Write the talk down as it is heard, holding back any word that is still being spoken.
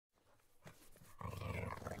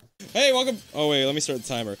Hey, welcome. Oh, wait, let me start the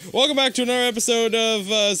timer. Welcome back to another episode of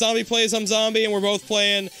Zombie Plays I'm Zombie, and we're both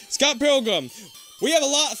playing Scott Pilgrim. We have a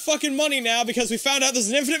lot of fucking money now because we found out there's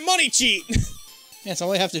an infinite money cheat. Yeah, so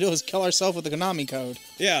all we have to do is kill ourselves with the Konami code.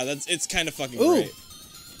 Yeah, it's kind of fucking great.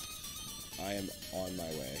 I am on my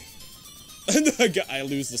way. I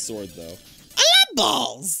lose the sword, though. I love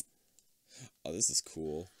balls! Oh, this is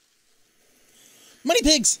cool. Money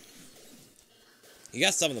pigs! You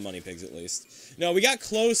got some of the money pigs, at least. No, we got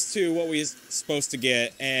close to what we were supposed to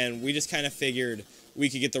get, and we just kind of figured we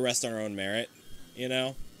could get the rest on our own merit, you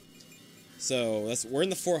know? So, we're in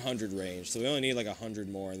the 400 range, so we only need like 100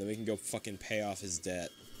 more, and then we can go fucking pay off his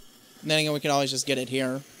debt. Then again, we could always just get it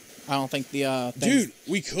here. I don't think the, Dude,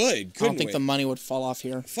 we could, I don't think the money would fall off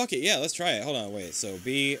here. Fuck it, yeah, let's try it. Hold on, wait. So,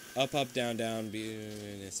 B, up, up, down, down, B,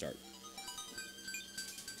 start.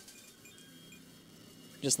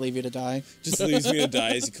 Just leave you to die. Just leaves me to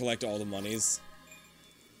die as you collect all the monies.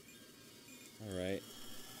 Alright.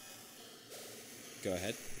 Go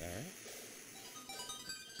ahead. Alright.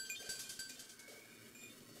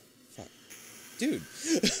 Fuck. Dude.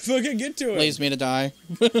 Fucking get to it. Leaves me to die.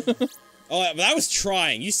 Oh, but I was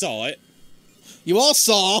trying. You saw it. You all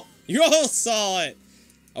saw. You all saw it.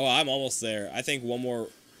 Oh, I'm almost there. I think one more.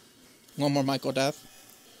 One more Michael death.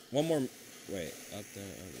 One more. Wait. Up, down,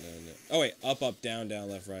 down. Oh, wait. Up, up, down, down,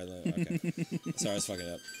 left, right, left. Okay. Sorry, I was fucking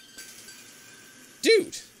up.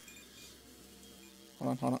 Dude.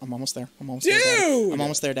 Hold on. I'm almost there. I'm almost Dude! there, Daddy. I'm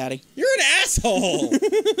almost there, Daddy. You're an asshole!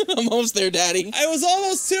 I'm almost there, Daddy. I was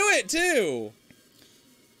almost to it, too!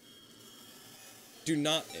 Do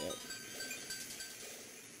not...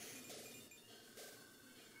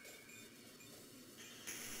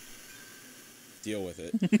 Deal with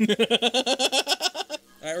it.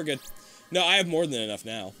 Alright, we're good. No, I have more than enough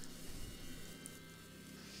now.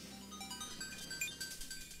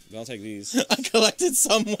 But I'll take these. I collected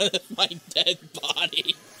someone of my dead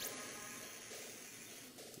body.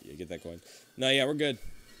 Yeah, get that coin. No, yeah, we're good.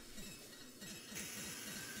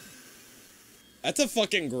 That's a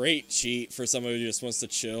fucking great cheat for someone who just wants to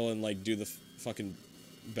chill and, like, do the fucking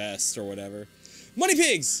best or whatever. Money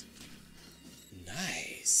pigs!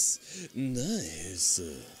 Nice. Nice.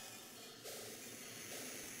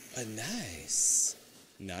 Nice.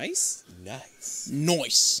 Nice? Nice.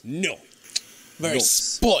 Nice. No. Very Nice.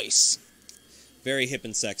 spice. Very hip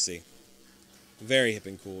and sexy. Very hip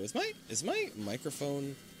and cool. Is my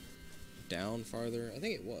microphone down farther? I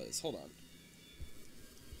think it was. Hold on.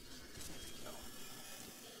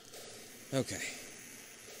 Okay.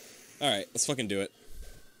 Alright, let's fucking do it.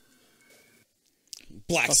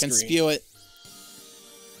 Black Fucking screen. spew it.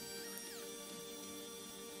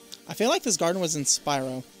 I feel like this garden was in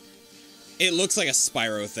Spyro. It looks like a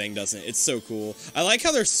Spyro thing, doesn't it? It's so cool. I like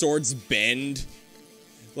how their swords bend.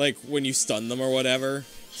 Like, when you stun them or whatever,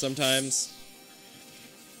 sometimes.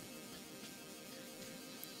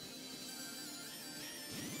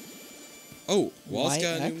 Oh, Wall's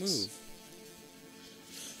got a new move.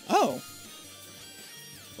 Oh.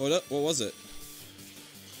 What was it?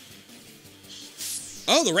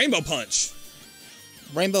 Oh, the Rainbow Punch!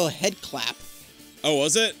 Rainbow head clap. Oh,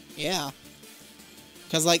 was it? Yeah.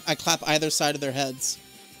 Because, like, I clap either side of their heads.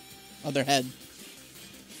 Of their head.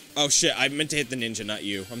 Oh, shit. I meant to hit the ninja, not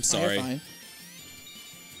you. I'm sorry. Oh, you're fine.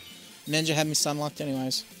 Ninja had me stun-locked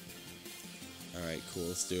anyways. Alright, cool.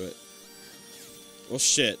 Let's do it. Well,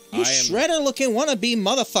 shit. You shredder-looking wannabe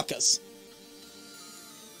motherfuckers.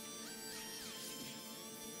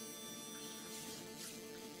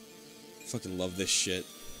 Fucking love this shit.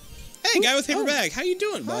 Hey, guy with paper bag. How you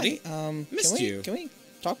doing, buddy? Hi. Missed you. Can we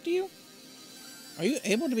talk to you? Are you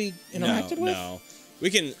able to be interacted with? No. We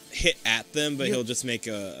can hit at them, but he'll just make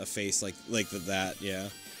a face like that, yeah.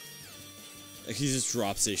 Like he just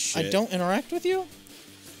drops his shit. I don't interact with you?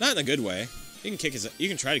 Not in a good way. You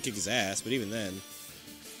can try to kick his ass, but even then.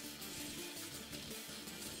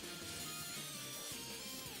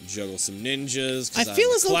 Juggle some ninjas. I feel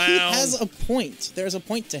as though he has a point. There's a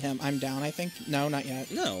point to him. I'm down, I think. No, not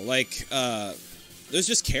yet. No, like, there's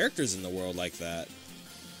just characters in the world like that.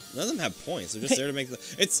 None of them have points. They're just there to make the...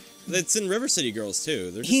 It's in River City Girls,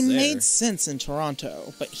 too. They're just He there. made sense in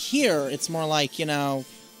Toronto, but here, it's more like, you know,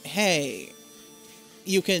 hey,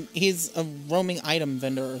 he's a roaming item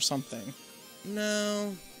vendor or something.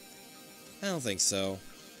 No, I don't think so.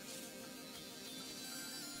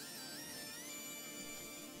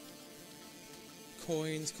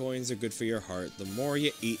 Coins are good for your heart. The more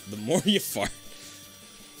you eat, the more you fart.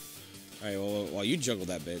 Alright, well, while you juggle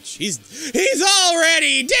that bitch, he's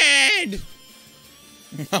already dead!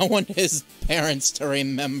 I want his parents to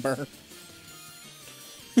remember.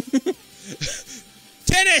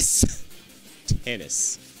 Tennis!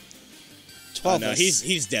 Tennis. 12 no, is...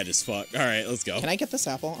 he's dead as fuck. All right, let's go. Can I get this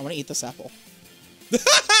apple? I want to eat this apple.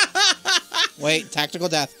 Wait, tactical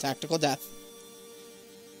death. Tactical death.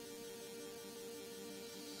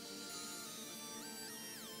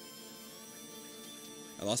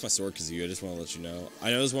 I lost my sword because of you. I just want to let you know.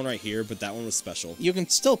 I know there's one right here, but that one was special. You can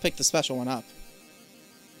still pick the special one up.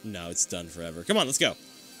 No, it's done forever. Come on, let's go.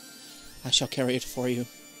 I shall carry it for you.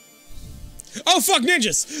 Oh, fuck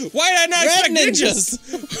ninjas! Why did I not expect ninjas?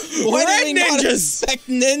 Why Red did we not ninjas! expect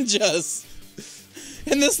ninjas?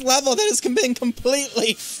 In this level that has been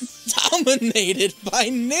completely dominated by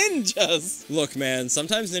ninjas. Look, man,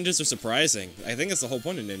 sometimes ninjas are surprising. I think that's the whole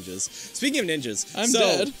point of ninjas. Speaking of ninjas, I'm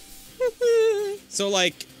dead. So,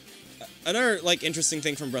 like, another, like, interesting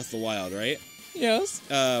thing from Breath of the Wild, right? Yes.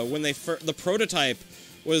 When they the prototype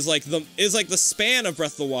was, like, the span of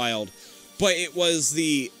Breath of the Wild, but it was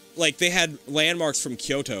like, they had landmarks from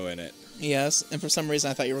Kyoto in it. Yes, and for some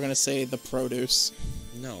reason I thought you were going to say the produce.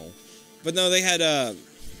 No. But no, they had,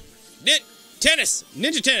 tennis!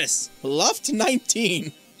 Ninja tennis! Luft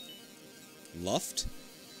 19. Luft?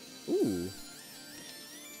 Ooh.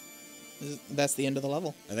 That's the end of the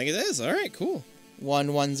level. I think it is. All right, cool.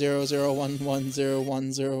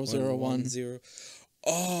 1100110101.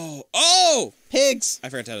 Oh! Pigs! I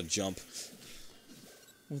forgot how to jump.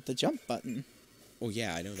 With the jump button. Oh,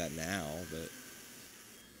 yeah, I know that now, but...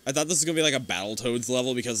 I thought this was gonna be like a Battletoads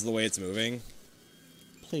level because of the way it's moving.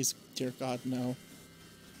 Please, dear God, no.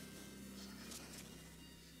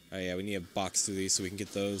 Oh, yeah, we need to box through these so we can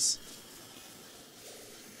get those.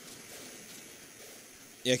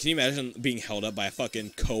 Yeah, can you imagine being held up by a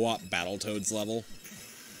fucking co-op Battletoads level?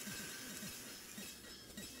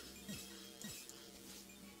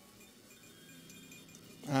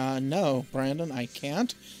 No, Brandon, I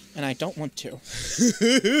can't, and I don't want to.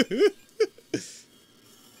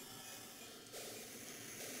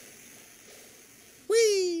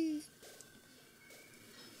 Whee!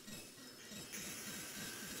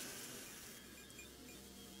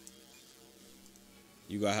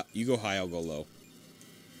 You go high, I'll go low.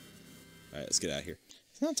 Alright, let's get out of here.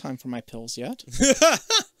 It's not time for my pills yet.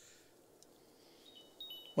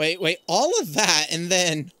 Wait, all of that, and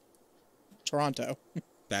then... Toronto.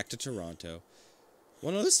 Back to Toronto.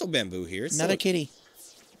 Well, no, there's still bamboo here. It's Another still... kitty.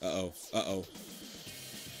 Uh-oh.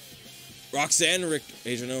 Roxanne,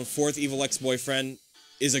 age unknown, fourth evil ex-boyfriend,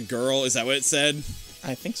 is a girl. Is that what it said?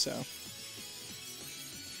 I think so.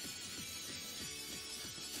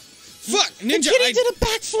 Fuck! Ninja! The kitty did a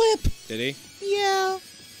backflip! Did he? Yeah.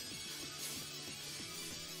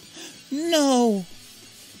 No!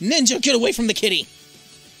 Ninja, get away from the kitty!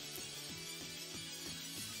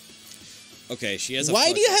 Okay, she has a...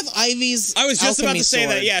 Why do you have Ivy's I was just about to say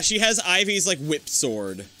sword? that, yeah, she has Ivy's, like, whip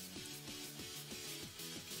sword.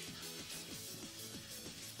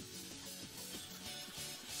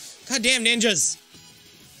 Goddamn ninjas!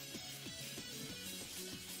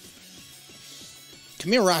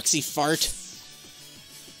 Come here, Roxy Fart.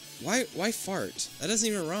 Why fart? That doesn't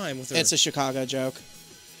even rhyme with her... It's a Chicago joke.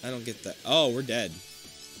 I don't get that. Oh, we're dead.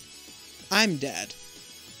 I'm dead.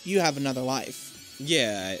 You have another life.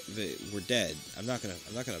 Yeah, we're dead. I'm not gonna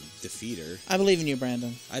defeat her. I believe in you,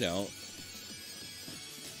 Brandon. I don't.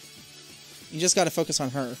 You just gotta focus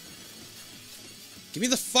on her. Give me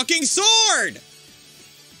the fucking sword!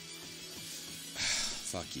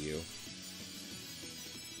 Fuck you.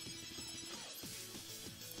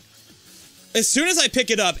 As soon as I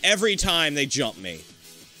pick it up, every time they jump me.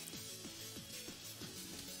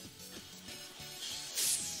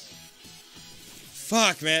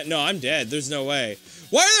 Fuck, man. No, I'm dead. There's no way.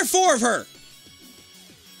 Why are there 4 of her?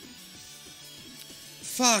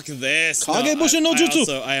 Fuck this. Kage Bushin no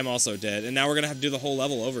Jutsu. I am also dead. And now we're gonna have to do the whole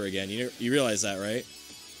level over again. You realize that, right?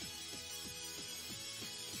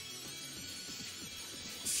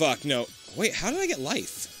 Fuck, no. Wait, how did I get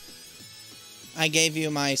life? I gave you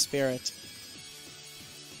my spirit.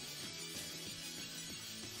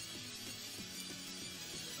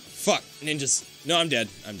 Fuck, ninjas. No, I'm dead.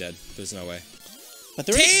 I'm dead. There's no way. But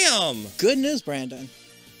there is good news, Brandon.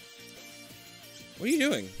 What are you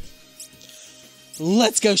doing?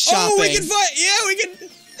 Let's go shopping. Oh, we can fight! Yeah, we can...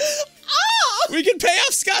 We can pay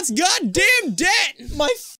off Scott's goddamn debt! My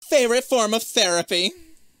favorite form of therapy.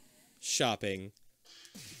 Shopping.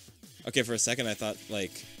 Okay, for a second I thought,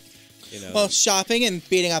 like, you know... Well, shopping and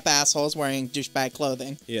beating up assholes wearing douchebag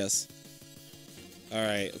clothing. Yes.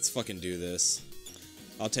 Alright, let's fucking do this.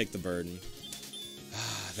 I'll take the burden.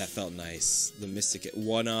 Ah, that felt nice. The mystic...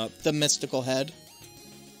 1-up. The mystical head.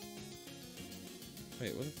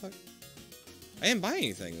 Wait, what the fuck? I didn't buy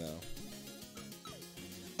anything, though.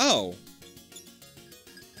 Oh.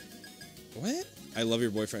 What? I Love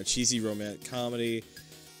Your Boyfriend. Cheesy romantic comedy.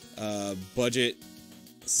 Budget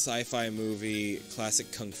sci-fi movie.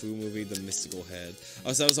 Classic kung fu movie. The Mystical Head.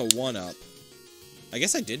 Oh, so that was a 1-up. I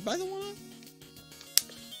guess I did buy the 1-up?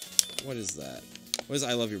 What is that? What is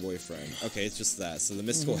I Love Your Boyfriend? Okay, it's just that. So the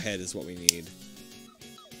Mystical Head is what we need.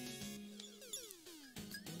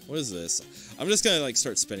 What is this? I'm just gonna, like,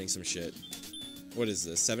 start spinning some shit. What is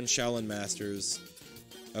this? 7 Shaolin Masters.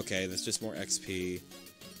 Okay, that's just more XP.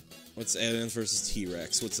 What's Aliens versus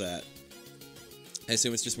T-Rex? What's that? I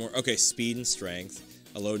assume it's just more... Okay, speed and strength.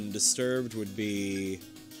 Alone and Disturbed would be...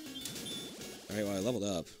 Alright, well, I leveled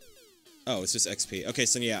up. Oh, it's just XP. Okay,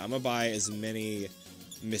 so yeah, I'm gonna buy as many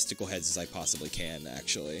mystical heads as I possibly can,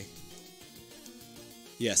 actually.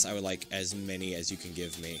 Yes, I would like as many as you can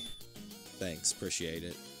give me. Thanks, appreciate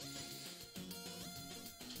it.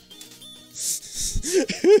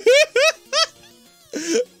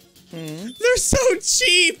 They're so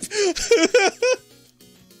cheap!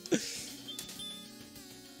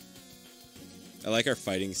 I like our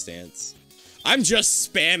fighting stance. I'm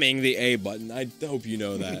just spamming the A button. I hope you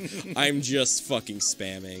know that. I'm just fucking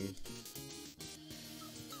spamming.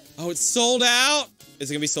 Oh, it's sold out?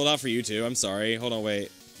 Is it gonna be sold out for you too? I'm sorry. Hold on,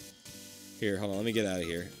 wait. Here, hold on. Let me get out of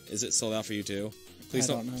here. Is it sold out for you too? Please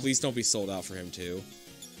don't. Please don't be sold out for him too.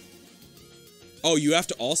 Oh, you have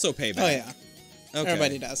to also pay back. Oh yeah. Okay.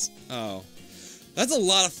 Everybody does. Oh, that's a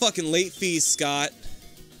lot of fucking late fees, Scott.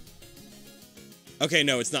 Okay,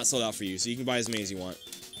 no, it's not sold out for you, so you can buy as many as you want.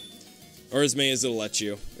 Or as many as it'll let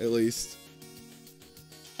you, at least.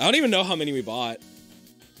 I don't even know how many we bought.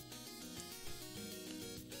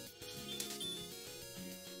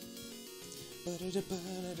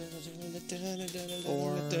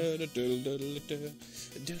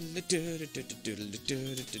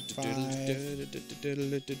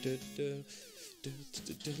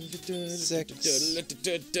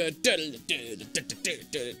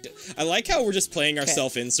 I like how we're just playing our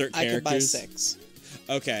self-insert characters. I could buy 6.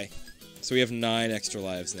 Okay. So we have 9 extra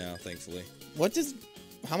lives now, thankfully. What does...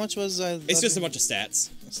 How much was... it's just a bunch of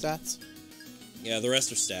stats. Stats? Yeah, the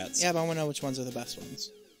rest are stats. Yeah, but I want to know which ones are the best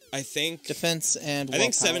ones. I think... Defense and willpower. I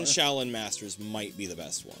think 7 Shaolin Masters might be the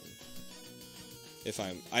best one. If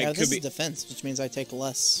I'm... this is defense, which means I take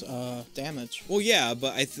less damage. Well, yeah,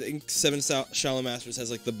 but I think 7 Shaolin Masters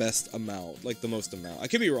has, like, the best amount. Like, the most amount. I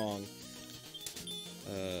could be wrong.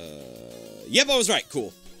 Yep, I was right.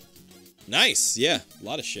 Cool. Nice. Yeah, a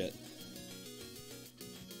lot of shit.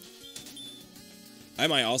 I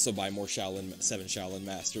might also buy more 7 Shaolin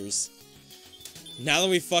Masters. Now that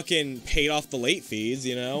we fucking paid off the late fees,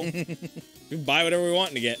 you know? We can buy whatever we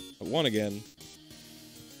want again.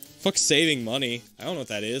 Fuck saving money. I don't know what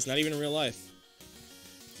that is. Not even in real life.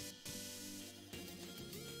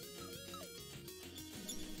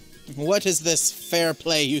 What is this fair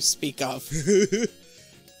play you speak of?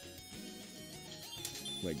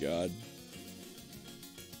 My god.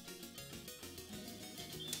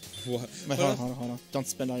 What? Wait, hold on. Don't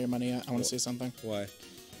spend all your money yet. I want to see something. Why?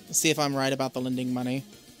 See if I'm right about the lending money.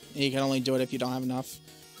 You can only do it if you don't have enough.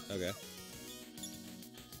 Okay.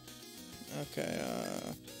 Okay,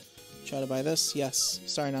 try to buy this? Yes.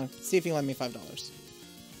 Sorry, no. See if you lend me $5.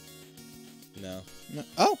 No.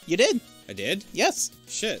 Oh, you did! I did? Yes!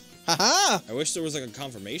 Shit. Haha! I wish there was like a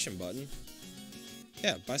confirmation button.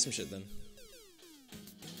 Yeah, buy some shit then.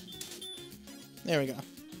 There we go.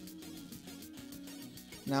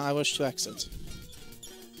 Now I wish to exit.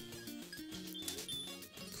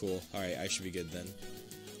 Cool. Alright, I should be good then.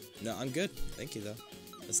 No, I'm good. Thank you, though.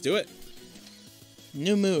 Let's do it.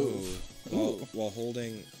 New move. Ooh. While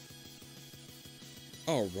holding...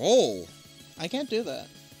 Oh, roll! I can't do that.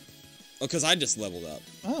 Oh, because I just leveled up.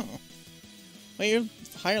 Oh. Wait, you're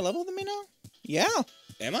higher level than me now? Yeah.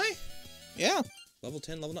 Am I? Yeah. Level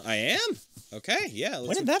 10, level 9. I am? Okay, yeah.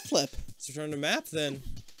 When did that flip? Let's return to map, then.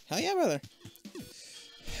 Hell yeah, brother.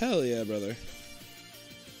 Hell yeah, brother.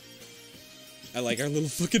 I like our little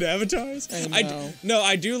fucking avatars. I know. No,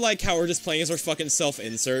 I do like how we're just playing as our fucking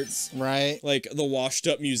self-inserts. Right. Like, the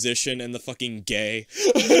washed-up musician and the fucking gay.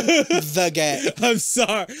 The gay. I'm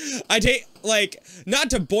sorry. I take, like, not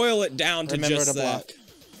to boil it down to Remember just to block. that.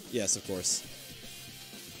 Yes, of course.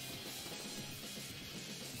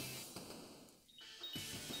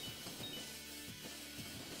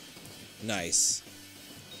 Nice.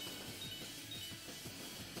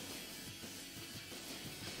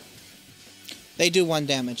 They do 1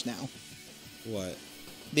 damage now. What?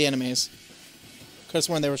 The enemies. Because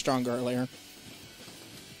when they were stronger earlier.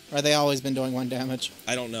 Or they always been doing 1 damage?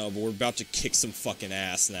 I don't know, but we're about to kick some fucking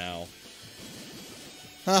ass now.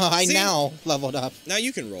 Oh, I now leveled up. Now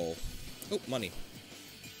you can roll. Oh, money.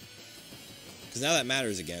 Because now that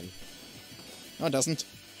matters again. No, it doesn't.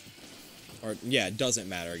 Or, yeah, it doesn't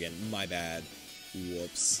matter again. My bad.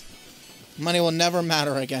 Whoops. Money will never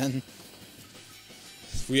matter again.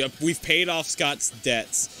 We've paid off Scott's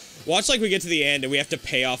debts. Watch like we get to the end and we have to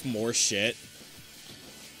pay off more shit.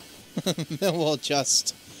 Then we'll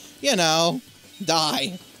just, you know,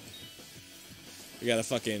 die. We gotta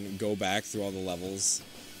fucking go back through all the levels.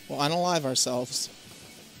 We'll unalive ourselves.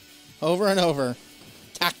 Over and over.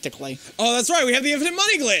 Tactically. Oh, that's right, we have the infinite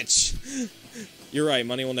money glitch! You're right,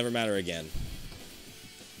 money will never matter again.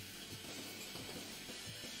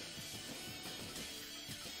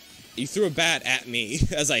 You threw a bat at me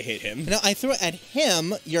as I hit him. No, I threw it at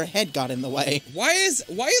him, your head got in the way. Why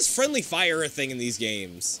is friendly fire a thing in these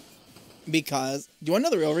games? Because, do you want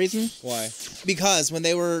to know the real reason? Why? Because when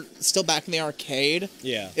they were still back in the arcade,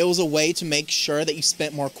 yeah, it was a way to make sure that you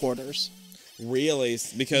spent more quarters. Really?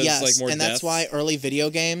 Because, yes, like, more and that's deaths? why early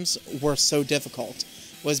video games were so difficult.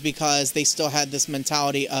 Was because they still had this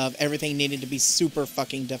mentality of everything needed to be super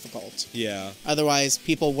fucking difficult. Yeah. Otherwise,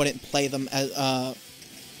 people wouldn't play them as,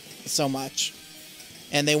 so much.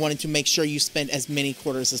 And they wanted to make sure you spent as many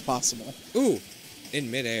quarters as possible. Ooh,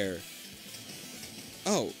 in midair.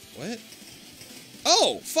 Oh, what?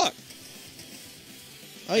 Oh, fuck.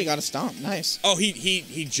 Oh, you got a stomp. Nice. Oh,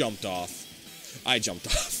 he jumped off. I jumped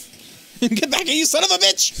off. Get back here, you son of a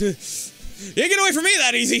bitch! You didn't get away from me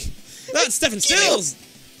that easy. Not Stephen Stills.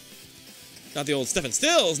 Not the old Stephen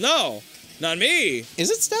Stills. No, not me.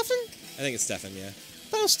 Is it Stefan? I think it's Stephen. Yeah. I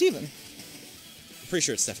thought it was Steven. I'm pretty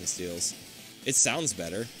sure it's Stephen Stills. It sounds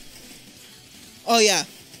better. Oh, yeah.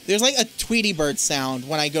 There's like a Tweety Bird sound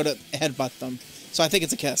when I go to headbutt them. So I think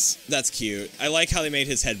it's a kiss. That's cute. I like how they made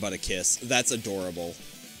his headbutt a kiss. That's adorable.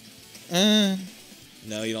 No,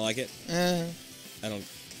 you don't like it? I don't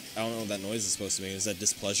know what that noise is supposed to mean. Is that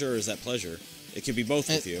displeasure or is that pleasure? It could be both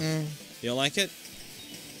with you. You don't like it?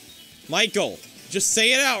 Michael, just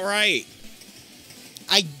say it outright.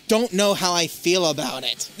 I don't know how I feel about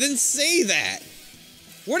it. Then say that.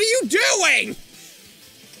 What are you doing?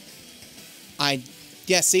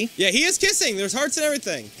 Yeah, see? Yeah, he is kissing. There's hearts and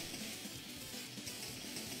everything.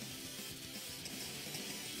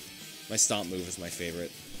 My stomp move is my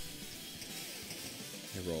favorite.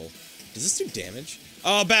 I roll. Does this do damage?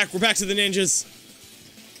 Oh, we're back to the ninjas.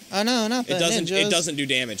 Oh no, not the ninjas. It doesn't do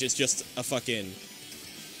damage. It's just a fucking,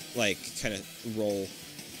 like, kind of roll.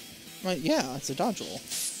 Well, yeah, it's a dodge roll.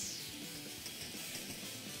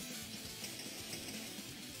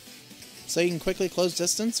 So you can quickly close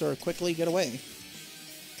distance or quickly get away.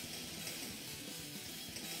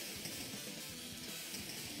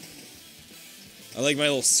 I like my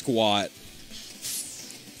little squat.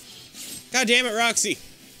 God damn it, Roxy.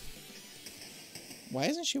 Why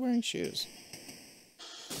isn't she wearing shoes?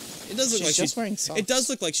 It does look she's like just wearing socks. It does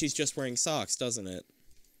look like she's just wearing socks, doesn't it?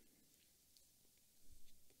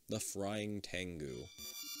 The Frying Tengu.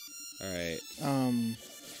 Alright.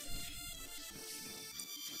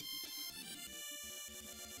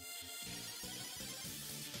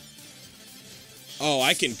 Oh,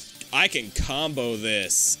 I can combo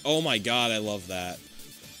this. Oh my god, I love that.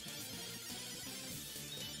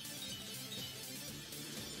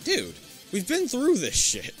 Dude, we've been through this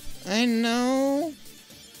shit. I know.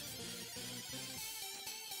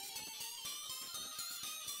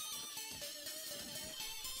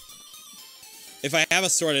 If I have a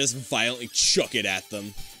sword, I just violently chuck it at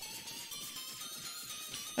them.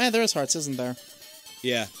 Hey, there is hearts, isn't there?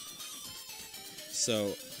 Yeah.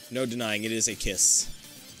 So, no denying, it is a kiss.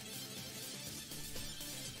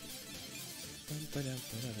 I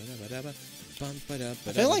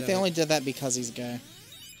feel like they only did that because he's gay.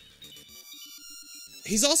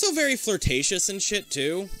 He's also very flirtatious and shit,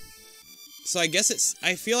 too. So I guess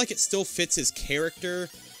I feel like it still fits his character,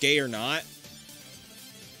 gay or not.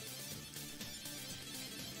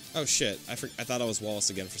 Oh shit, I thought I was Wallace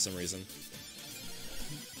again for some reason.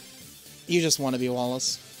 You just want to be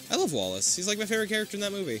Wallace. I love Wallace. He's like my favorite character in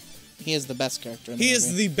that movie. He is the best character in the movie. He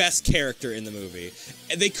is the best character in the movie.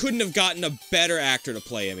 And they couldn't have gotten a better actor to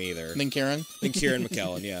play him either. Than Kieran? Than Kieran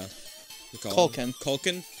McKellen, yeah. Culkin.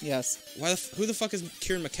 Culkin? Yes. Who the fuck is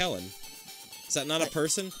Kieran McKellen? Is that not a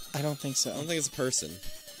person? I don't think so. I don't think it's a person.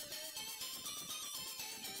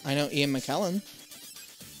 I know Ian McKellen.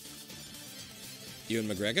 Ewan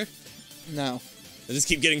McGregor? No. I just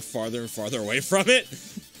keep getting farther and farther away from it.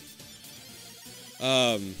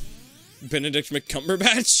 Benedict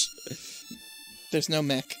McCumberbatch? There's no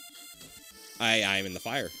Mick. I'm in the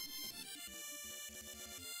fire.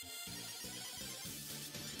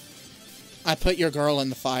 I put your girl in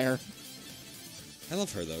the fire. I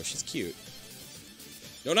love her, though. She's cute.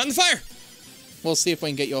 No, not in the fire! We'll see if we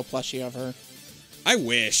can get you a plushie of her. I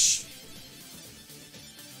wish.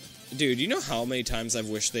 Dude, you know how many times I've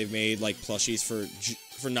wished they've made, like, plushies for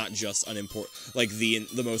not just like, the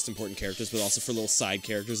most important characters, but also for little side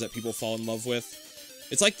characters that people fall in love with?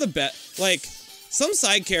 It's like like, some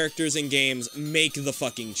side characters in games make the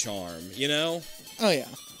fucking charm, you know? Oh, yeah.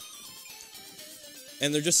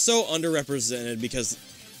 And they're just so underrepresented because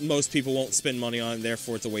most people won't spend money on it,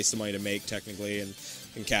 therefore it's a waste of money to make, technically, and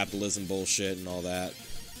capitalism bullshit and all that.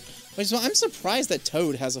 Wait, so I'm surprised that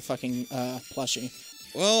Toad has a fucking plushie.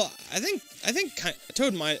 Well, I think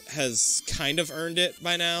Toad has kind of earned it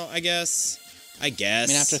by now, I guess. I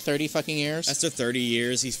mean, after 30 fucking years? After 30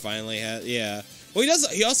 years, he's finally had, yeah. Well,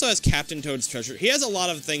 he also has Captain Toad's Treasure. He has a lot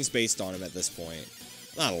of things based on him at this point.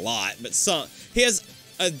 Not a lot, but some. He has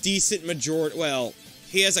a decent majority, well,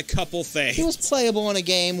 he has a couple things. He was playable in a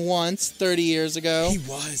game once, 30 years ago. He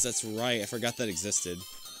was, that's right. I forgot that existed.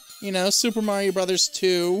 You know, Super Mario Brothers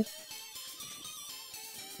 2.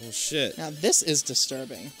 Oh, shit. Now, this is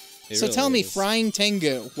disturbing. So really tell me, is. Frying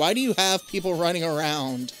Tengu, why do you have people running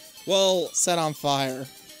around well, set on fire?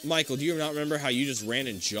 Michael, do you not remember how you just ran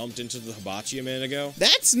and jumped into the hibachi a minute ago?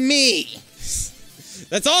 That's me!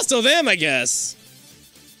 That's also them, I guess!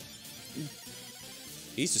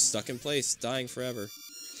 He's just stuck in place, dying forever.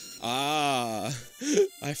 Ah,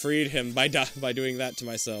 I freed him by doing that to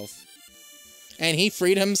myself. And he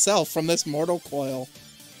freed himself from this mortal coil.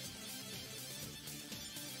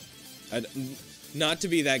 Not to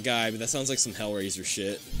be that guy, but that sounds like some Hellraiser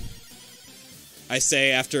shit. I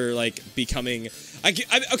say after, like, becoming...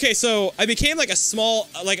 okay, so I became, like,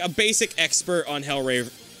 a basic expert on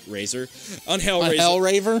Hellraiser. On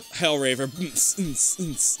Hellraiser. Hellraiser.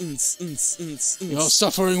 Your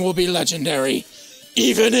suffering will be legendary,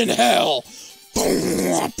 even in hell.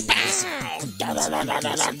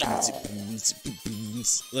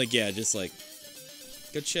 Like, yeah, just like,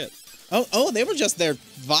 good shit. Oh, they were just there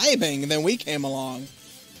vibing, and then we came along.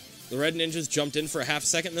 The red ninjas jumped in for a half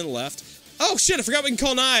second, then left. Oh shit, I forgot we can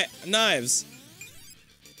call knives.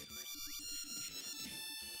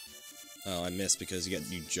 Oh, I missed because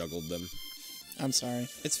you juggled them. I'm sorry.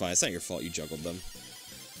 It's fine, it's not your fault you juggled them.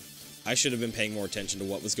 I should have been paying more attention to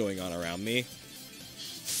what was going on around me.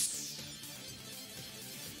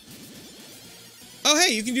 Oh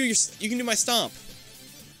hey, you can do my stomp.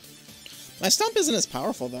 My stomp isn't as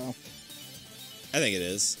powerful though. I think it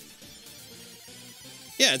is.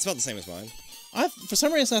 Yeah, it's about the same as mine. For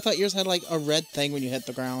some reason, I thought yours had like a red thing when you hit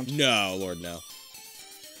the ground. No, Lord, no.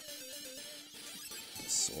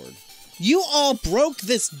 Sword. You all broke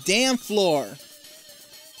this damn floor.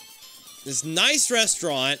 This nice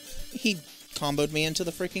restaurant. He comboed me into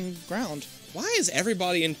the freaking ground. Why is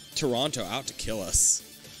everybody in Toronto out to kill us?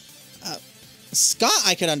 Scott,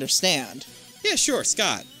 I could understand. Yeah, sure,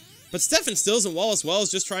 Scott. But Stefan Stills and Wallace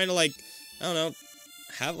Wells just trying to, like, I don't know,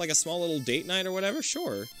 have, like, a small little date night or whatever?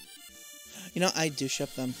 Sure. You know, I do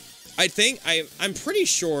ship them. I'm pretty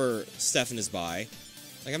sure Stefan is bi.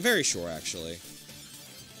 Like, I'm very sure, actually.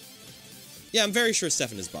 Yeah, I'm very sure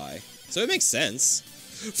Stefan is bi. So it makes sense.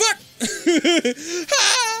 Fuck!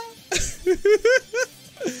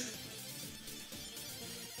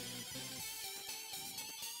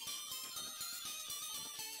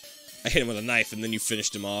 I hit him with a knife, and then you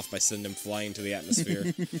finished him off by sending him flying into the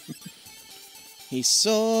atmosphere. He's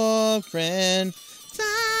soaring.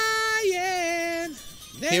 Flying.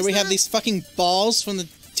 Here we have these fucking balls from the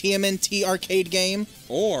TMNT arcade game.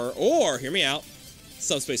 Or, hear me out,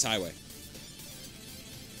 Subspace Highway.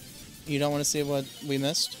 You don't want to see what we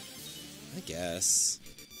missed? I guess.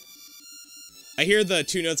 I hear the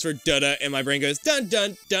two notes for da-da, and my brain goes dun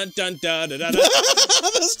dun dun dun da da da da.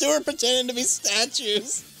 Those two are pretending to be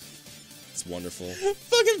statues. It's wonderful.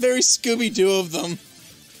 Fucking very Scooby-Doo of them.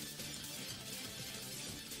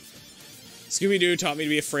 Scooby-Doo taught me to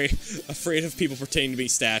be afraid of people pretending to be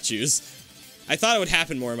statues. I thought it would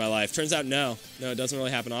happen more in my life. Turns out, no. No, it doesn't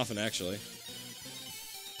really happen often, actually.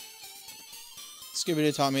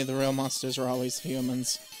 Scooby-Doo taught me the real monsters are always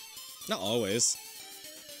humans. Not always.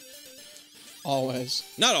 Always.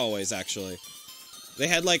 Not always, actually. They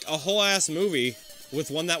had, like, a whole-ass movie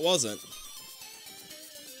with one that wasn't.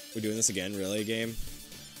 We're doing this again? Really, game?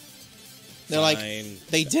 They're Fine. like,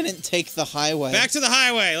 they didn't take the highway. Back to the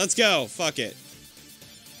highway! Let's go! Fuck it.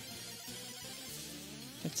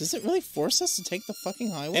 Does it really force us to take the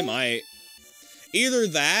fucking highway? It might. Either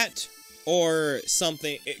that, or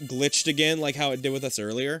something, it glitched again, like how it did with us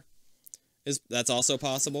earlier. That's also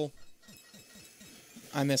possible.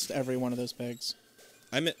 I missed every one of those pigs.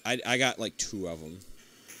 I got like 2 of them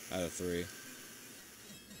out of 3.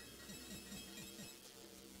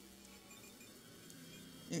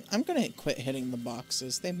 I'm gonna quit hitting the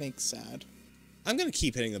boxes. They make sad. I'm gonna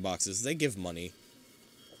keep hitting the boxes. They give money.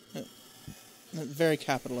 Very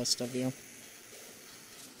capitalist of you.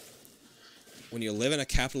 When you live in a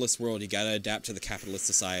capitalist world, you gotta adapt to the capitalist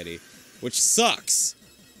society, which sucks.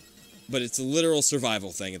 But it's a literal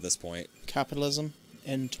survival thing at this point. Capitalism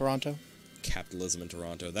in Toronto. Capitalism in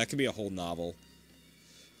Toronto. That could be a whole novel.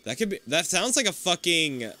 That sounds like a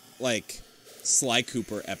fucking, like, Sly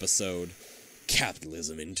Cooper episode.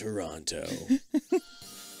 Capitalism in Toronto.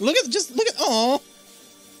 Look at, oh.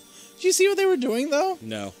 Did you see what they were doing, though?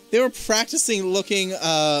 No. They were practicing looking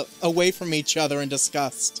away from each other in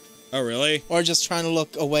disgust. Oh, really? Or just trying to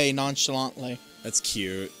look away nonchalantly. That's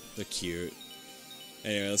cute. They're cute.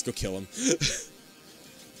 Anyway, let's go kill him.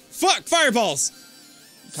 Fuck! Fireballs!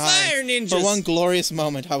 God, Fire ninjas! For one glorious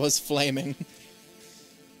moment, I was flaming.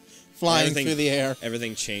 Flying through the air.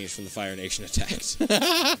 Everything changed when the Fire Nation attacked.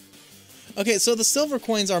 Okay, so the silver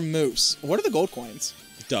coins are moose. What are the gold coins?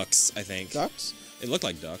 Ducks, I think. Ducks? It looked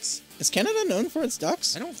like ducks. Is Canada known for its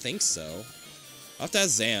ducks? I don't think so. I'll have to ask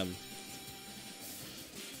Zam.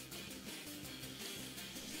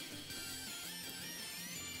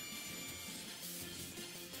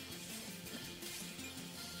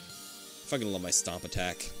 Fucking love my stomp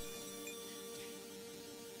attack.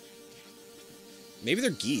 Maybe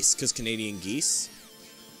they're geese, because Canadian geese.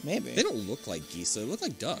 Maybe. They don't look like geese, they look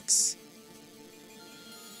like ducks.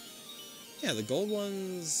 Yeah, the gold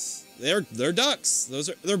ones, they're ducks.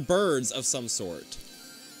 They're birds of some sort.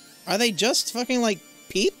 Are they just fucking like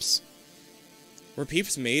peeps? Were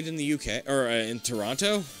peeps made in the UK or in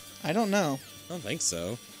Toronto? I don't know. I don't think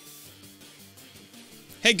so.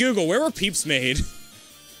 Hey Google, where were peeps made?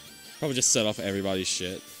 Probably just set off everybody's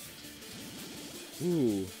shit.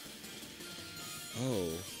 Ooh. Oh.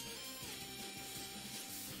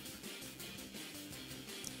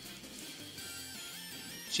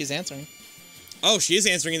 She's answering. Oh, she is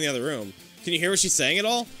answering in the other room. Can you hear what she's saying at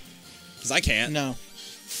all? Because I can't. No.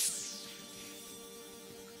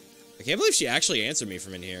 I can't believe she actually answered me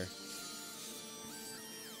from in here.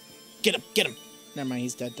 Get him! Get him! Never mind,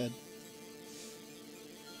 he's dead.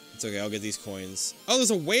 It's okay, I'll get these coins. Oh,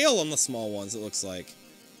 there's a whale on the small ones, it looks like.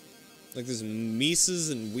 Like there's Mises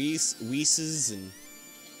and Weeses and...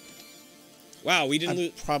 Wow, we didn't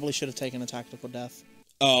lose... Probably should have taken a tactical death.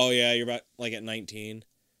 Oh, yeah, you're about, like, at 19.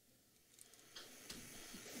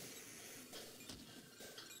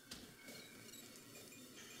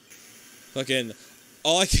 Fucking...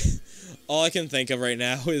 All I can think of right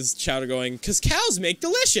now is Chowder going, "'Cause cows make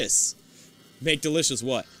delicious!" Make delicious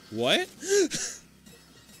what? What?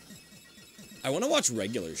 I want to watch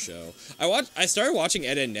regular show. I started watching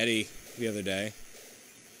Ed, Edd n Eddy the other day.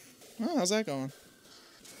 Oh, how's that going?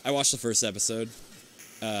 I watched the first episode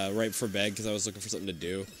right before bed because I was looking for something to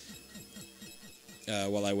do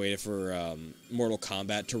while I waited for Mortal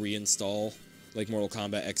Kombat to reinstall, like Mortal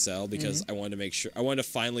Kombat XL, because I wanted to make sure. I wanted to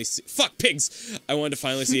finally see. Fuck pigs! I wanted to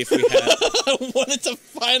finally see if we had. I wanted to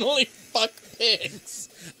finally fuck pigs.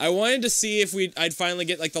 I wanted to see if I'd finally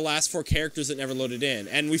get like the last 4 characters that never loaded in,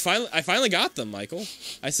 and I finally got them, Michael.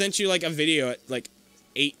 I sent you like a video at like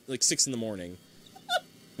 6 in the morning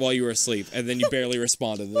while you were asleep, and then you barely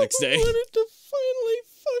responded the next day. I wanted to finally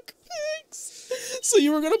fuck pigs. So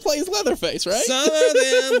you were gonna play as Leatherface, right? Some of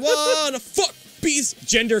them wanna fuck bees.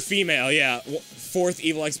 Gender female, yeah. 4th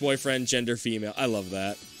evil ex-boyfriend, gender female. I love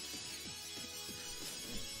that.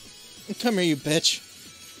 Come here, you bitch.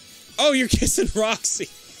 Oh, you're kissing Roxy.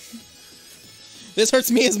 This hurts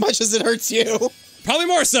me as much as it hurts you. Probably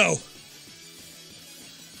more so.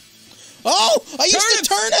 Oh, I used a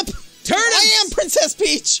turnip. Turnip. I am Princess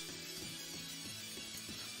Peach.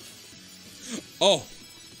 Oh,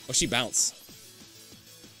 she bounced.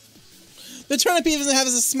 The turnip even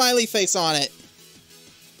has a smiley face on it.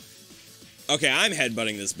 Okay, I'm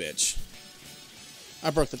headbutting this bitch. I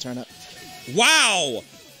broke the turnip. Wow!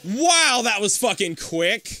 Wow, that was fucking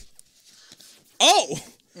quick. Oh!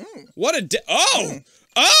 What a oh!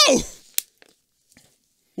 Oh!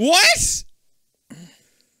 What?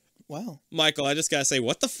 Wow. Michael, I just gotta say,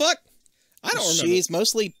 what the fuck? I don't remember. She's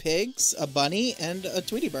mostly pigs, a bunny, and a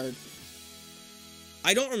Tweety bird.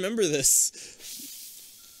 I don't remember this.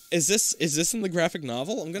 Is this in the graphic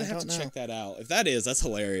novel? I'm gonna have to check that out. If that is, that's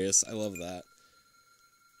hilarious. I love that.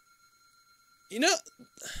 You know,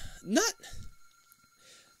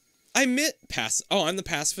 I'm the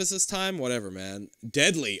pacifist this time. Whatever, man.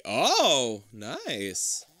 Deadly. Oh,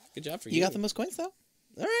 nice. Good job for you. You got the most coins, though?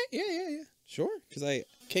 All right. Yeah. Sure. Because I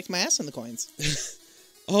kicked my ass in the coins.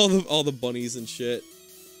 all the bunnies and shit.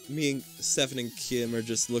 Me and Stefan and Kim are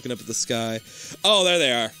just looking up at the sky. Oh, there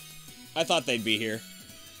they are. I thought they'd be here.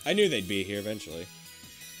 I knew they'd be here eventually.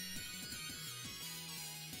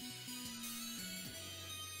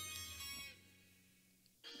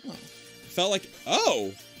 Oh. felt like...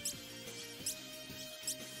 Oh!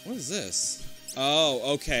 What is this?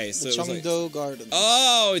 Oh, okay. So the it was like... Chengdu Gardens.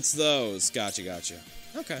 Oh, it's those. Gotcha, gotcha.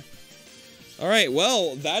 Okay. Alright,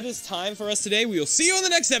 well, that is time for us today. We will see you on the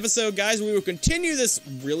next episode, guys. We will continue this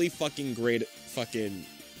really fucking great fucking,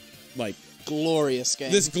 like... glorious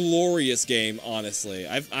game. This glorious game, honestly.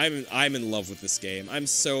 I'm in love with this game. I'm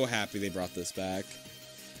so happy they brought this back.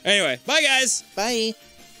 Anyway, bye, guys! Bye.